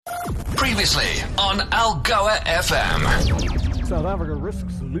Previously on Algoa FM. South Africa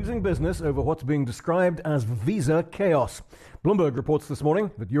risks losing business over what's being described as visa chaos. Bloomberg reports this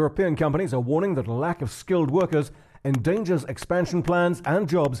morning that European companies are warning that a lack of skilled workers endangers expansion plans and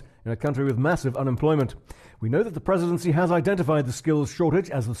jobs in a country with massive unemployment. We know that the presidency has identified the skills shortage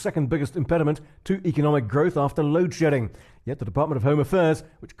as the second biggest impediment to economic growth after load shedding. Yet the Department of Home Affairs,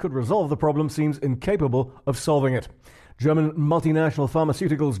 which could resolve the problem, seems incapable of solving it. German multinational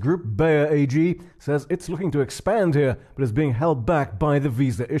pharmaceuticals group Bayer AG says it's looking to expand here, but is being held back by the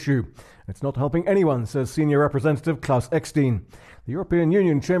visa issue. It's not helping anyone, says Senior Representative Klaus Eckstein. The European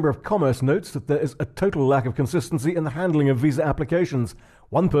Union Chamber of Commerce notes that there is a total lack of consistency in the handling of visa applications.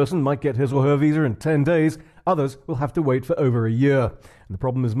 One person might get his or her visa in 10 days, others will have to wait for over a year. And the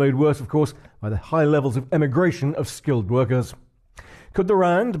problem is made worse, of course, by the high levels of emigration of skilled workers. Could the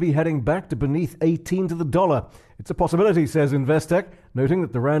rand be heading back to beneath 18 to the dollar? It's a possibility, says Investec, noting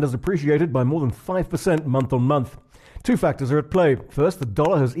that the rand has appreciated by more than 5% month on month. Two factors are at play. First, the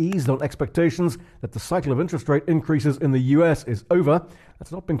dollar has eased on expectations that the cycle of interest rate increases in the US is over.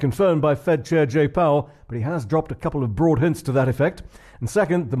 That's not been confirmed by Fed Chair Jay Powell, but he has dropped a couple of broad hints to that effect. And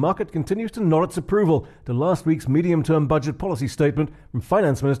second, the market continues to nod its approval to last week's medium-term budget policy statement from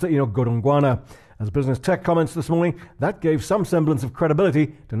Finance Minister Enoch Godongwana. As Business Tech comments this morning, that gave some semblance of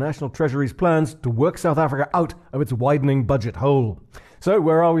credibility to National Treasury's plans to work South Africa out of its widening budget hole. So,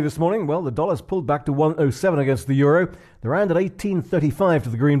 where are we this morning? Well, the dollar's pulled back to 107 against the euro. The rand at 18.35 to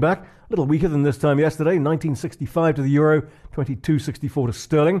the greenback. A little weaker than this time yesterday, 19.65 to the euro, 22.64 to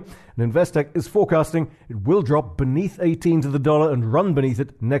sterling. And Investec is forecasting it will drop beneath 18 to the dollar and run beneath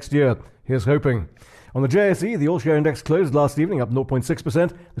it next year. Here's hoping. On the JSE, the all-share index closed last evening up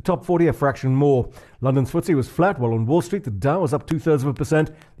 0.6%, the top 40 a fraction more. London's FTSE was flat, while on Wall Street the Dow was up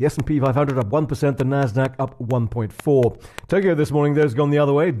 0.2%, the S&P 500 up 1%, the Nasdaq up 1.4%. Tokyo this morning, though, has gone the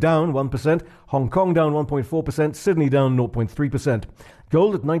other way, down 1%, Hong Kong down 1.4%, Sydney down 0.3%.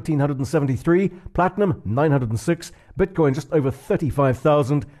 Gold at 1,973, platinum 906, Bitcoin just over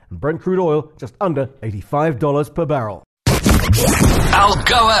 35,000, and Brent crude oil just under $85 per barrel.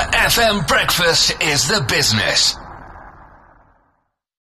 Algoa FM Breakfast is the business.